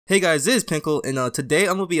Hey guys, this is Pinkle, and today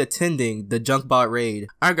I'm gonna be attending the JUNKBOT raid.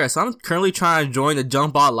 Alright guys, so I'm currently trying to join the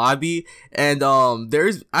JUNKBOT lobby, and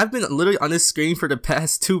I've been literally on this screen for the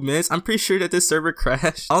past 2 minutes. I'm pretty sure that this server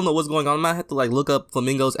crashed. I don't know what's going on. I might have to like look up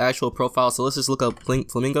Flamingo's actual profile, so let's just look up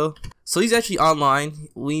Flamingo. So he's actually online.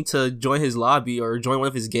 We need to join his lobby or join one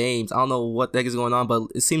of his games. I don't know what the heck is going on, but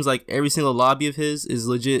it seems like every single lobby of his is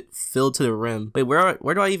legit filled to the rim. Wait, where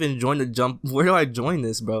do I even join the jump? Where do I join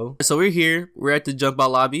this, bro? So we're here. We're at the JUNKBOT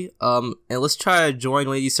lobby. And let's try to join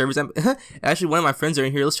one of these servers. Actually, one of my friends are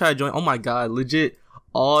in here. Let's try to join. Oh my god, legit.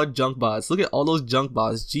 All JUNKBOTs. Look at all those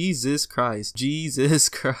JUNKBOTs. Jesus Christ. Jesus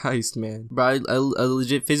Christ, man. Bro, I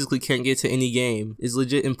legit physically can't get to any game. It's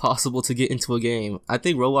legit impossible to get into a game. I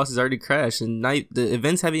think Roblox has already crashed, and the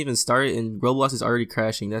events haven't even started, and Roblox is already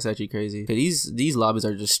crashing. That's actually crazy. Okay, these lobbies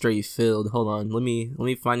are just straight filled. Hold on. Let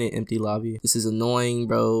me find an empty lobby. This is annoying,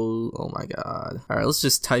 bro. Oh my god. Alright, let's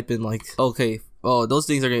just type in like, okay. Oh, those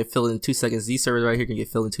things are gonna get filled in 2 seconds. These servers right here can get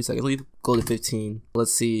filled in 2 seconds. Let me go to 15.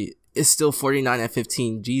 Let's see. It's still 49 at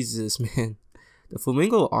 15. Jesus, man. The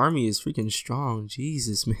Flamingo army is freaking strong.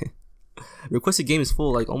 Jesus, man. Requested game is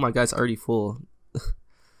full. Like, oh my god, it's already full. This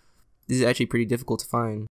is actually pretty difficult to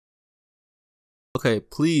find. Okay,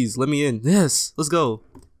 please, let me in. Yes, let's go.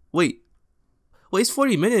 Wait, it's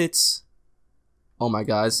 40 minutes. Oh my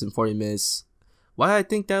god, it's in 40 minutes. Why did I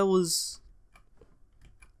think that was...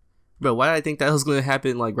 Bro, why did I think that was gonna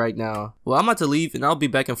happen like right now? Well, I'm about to leave and I'll be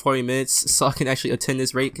back in 40 minutes so I can actually attend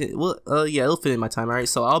this raid. Well, yeah, it'll fit in my time. Alright,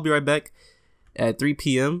 so I'll be right back at 3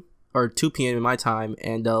 p.m. or 2 p.m. in my time,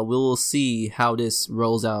 and we'll see how this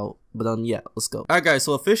rolls out. But yeah, let's go. Alright guys,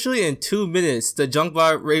 so officially in 2 minutes the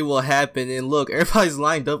JUNKBOT raid will happen, and look, everybody's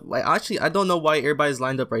lined up. Like, actually, I don't know why everybody's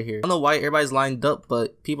lined up right here. I don't know why everybody's lined up,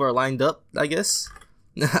 but people are lined up, I guess.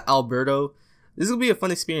 Alberto. This is gonna be a fun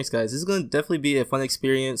experience, guys. This is gonna definitely be a fun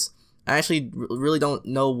experience. I actually really don't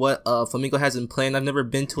know what Flamingo has in plan. I've never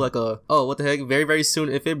been to like a... Oh, what the heck? Very soon.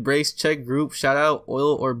 If it breaks, check group. Shout out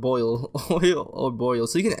oil or boil. Oil or boil.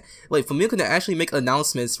 So you can... Wait, Flamingo can actually make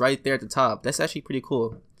announcements right there at the top. That's actually pretty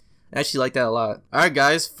cool. I actually like that a lot. Alright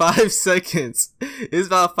guys, 5 seconds. It's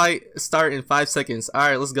about to fight start in 5 seconds.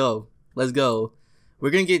 Alright, let's go. Let's go. We're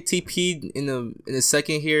gonna get TP'd in a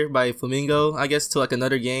second here by Flamingo, I guess, to like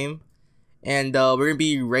another game. And we're gonna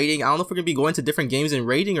be raiding. I don't know if we're gonna be going to different games and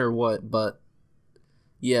raiding or what, but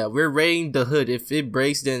yeah, we're raiding the hood. If it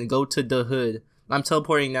breaks, then go to the hood. I'm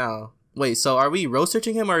teleporting now. Wait, so are we road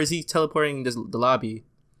searching him or is he teleporting the lobby?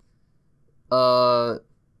 Do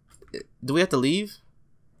we have to leave?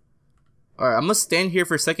 Alright, I'm gonna stand here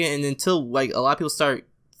for a second, and until like a lot of people start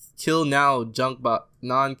kill now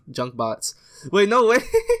non-JUNKBOTs. Wait, no way.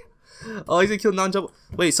 Oh, he's gonna kill non-JUNK.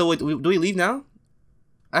 Wait, so wait, do we leave now?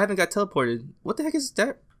 I haven't got teleported. What the heck is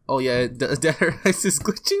that? Oh yeah, that Rice is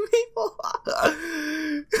glitching people.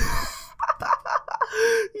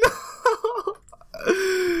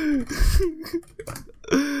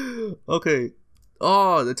 No. Okay.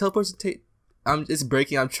 Oh, the teleport's it's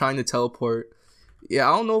breaking. I'm trying to teleport. Yeah,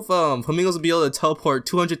 I don't know if Flamingos will be able to teleport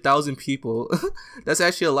 200,000 people. That's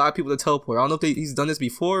actually a lot of people to teleport. I don't know if he's done this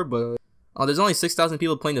before, but there's only 6,000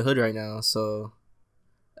 people playing the hood right now, so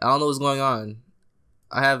I don't know what's going on.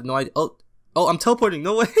 I have no idea. Oh, I'm teleporting.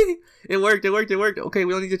 No way. It worked. Okay,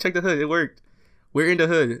 we don't need to check the hood. It worked. We're in the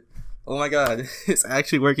hood. Oh my god. It's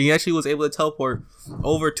actually working. He actually was able to teleport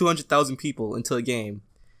over 200,000 people into a game.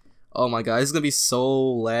 Oh my god. This is going to be so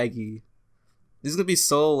laggy. This is going to be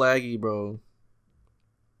so laggy, bro.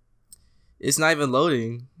 It's not even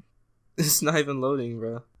loading. It's not even loading,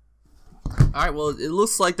 bro. Alright, well, it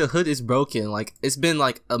looks like the hood is broken. Like, it's been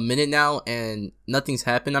like a minute now and nothing's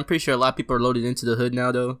happened. I'm pretty sure a lot of people are loaded into the hood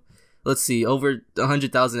now, though. Let's see, over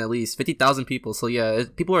 100,000 at least. 50,000 people. So yeah,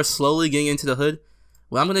 people are slowly getting into the hood.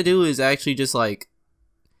 What I'm gonna do is actually just like...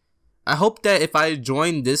 I hope that if I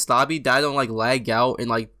join this lobby, that I don't like lag out and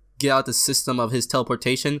like get out the system of his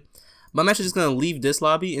teleportation. But I'm actually just gonna leave this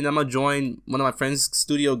lobby and I'm gonna join one of my friends'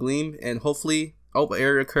 Studio Gleam, and hopefully... Oh,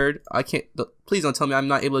 error occurred. I can't... Please don't tell me I'm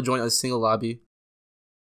not able to join a single lobby.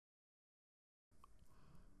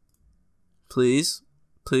 Please.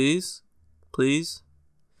 Please. Please.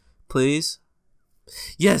 Please.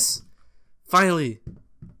 Yes! Finally!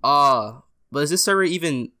 But is this server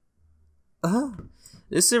even...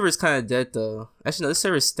 This server is kind of dead, though. Actually, no, this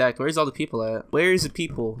server is stacked. Where's all the people at? Where's the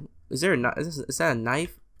people? Is there a knife? Is that a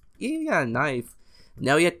knife? Yeah, we got a knife.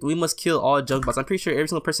 Now we must kill all JUNKBOTs. I'm pretty sure every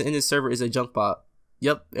single person in this server is a JUNKBOT.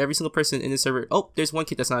 Yep, every single person in this server. Oh, there's one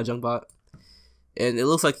kid that's not a JUNKBOT. And it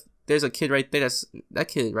looks like there's a kid right there. That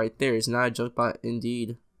kid right there is not a JUNKBOT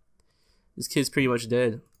indeed. This kid's pretty much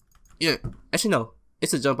dead. Yeah, actually no.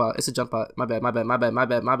 It's a JUNKBOT. It's a JUNKBOT. My bad.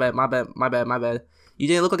 You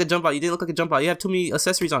didn't look like a jump bot. You didn't look like a jump bot. You have too many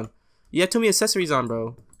accessories on. You have too many accessories on,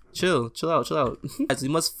 bro. Chill out. Guys, we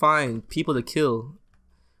must find people to kill.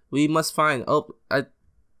 We must find. Oh,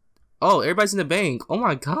 everybody's in the bank. Oh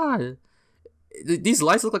my god. These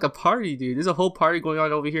lights look like a party, dude. There's a whole party going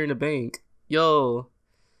on over here in the bank. Yo.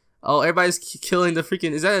 Oh, everybody's killing the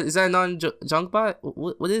freaking. Is that a non-junk bot?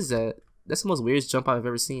 What is that? That's the most weirdest jump I've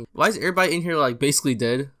ever seen. Why is everybody in here like basically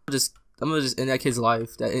dead? I'm gonna just end that kid's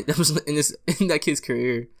life. That was in that kid's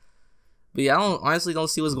career. But yeah, I honestly don't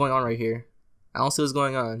see what's going on right here. I don't see what's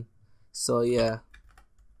going on. So yeah.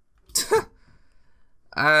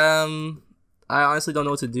 I honestly don't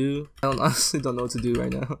know what to do. I honestly don't know what to do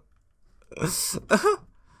right now.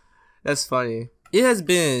 That's funny. It has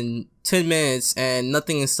been 10 minutes and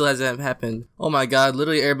nothing still hasn't happened. Oh my god,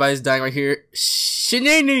 literally everybody's dying right here.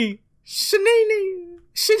 Shenini!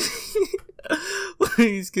 What are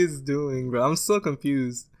these kids doing, bro? I'm so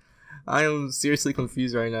confused. I am seriously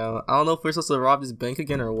confused right now. I don't know if we're supposed to rob this bank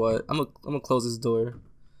again or what. I'm gonna close this door.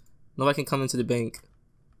 Nobody can come into the bank.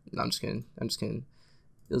 No, I'm just kidding.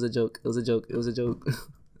 It was a joke.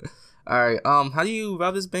 Alright, how do you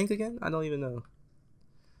rob this bank again? I don't even know.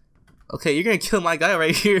 Okay, you're gonna kill my guy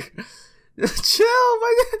right here. Chill,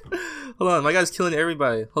 my guy. Hold on, my guy's killing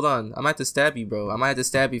everybody. Hold on, I might have to stab you, bro. I might have to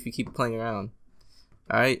stab you if you keep playing around.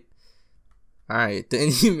 Alright, the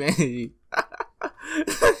inhumanity.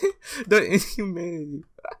 The inhumanity.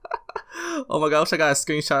 Oh my god, I wish I got a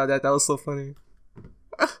screenshot of that. That was so funny.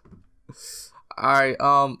 Alright,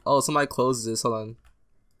 oh, somebody closes this. Hold on.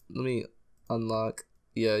 Let me unlock.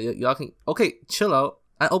 Yeah, y'all can. Okay, chill out.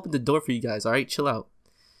 I opened the door for you guys. Alright, chill out.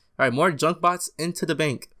 Alright, more junk bots into the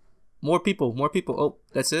bank. More people. Oh,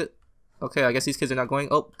 that's it. Okay, I guess these kids are not going.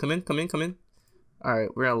 Oh, come in. Alright,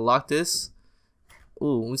 we're gonna lock this.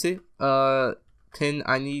 Ooh, let me see. Pin,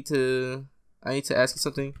 I need to ask you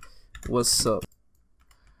something. What's up?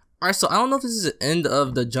 Alright, so I don't know if this is the end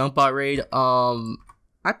of the JUNKBOT raid.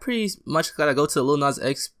 I pretty much gotta go to the Lil Nas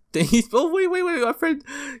X thing. Oh wait, my friend.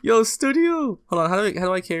 Yo, studio. Hold on, how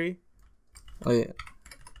do I carry? Oh yeah.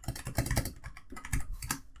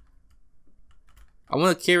 I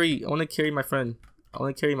wanna carry my friend.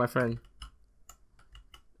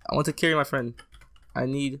 I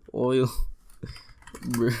need oil.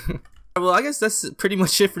 Well, I guess that's pretty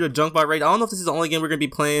much it for the JUNKBOT raid. I don't know if this is the only game we're gonna be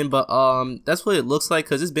playing, but that's what it looks like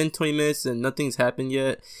because it's been 20 minutes and nothing's happened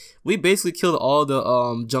yet. We basically killed all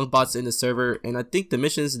the junk bots in the server, and I think the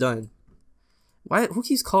mission's done. Why? Who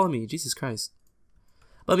keeps calling me? Jesus Christ.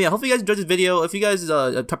 But yeah, hopefully you guys enjoyed this video. If you guys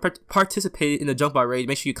participated in the JUNKBOT raid,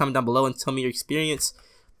 make sure you comment down below and tell me your experience.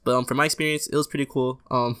 But from my experience, it was pretty cool.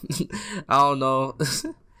 I don't know.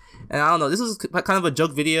 And I don't know. This was kind of a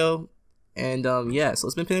joke video. And yeah, so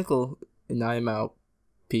it's been Pinnacle, and I am out.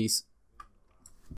 Peace.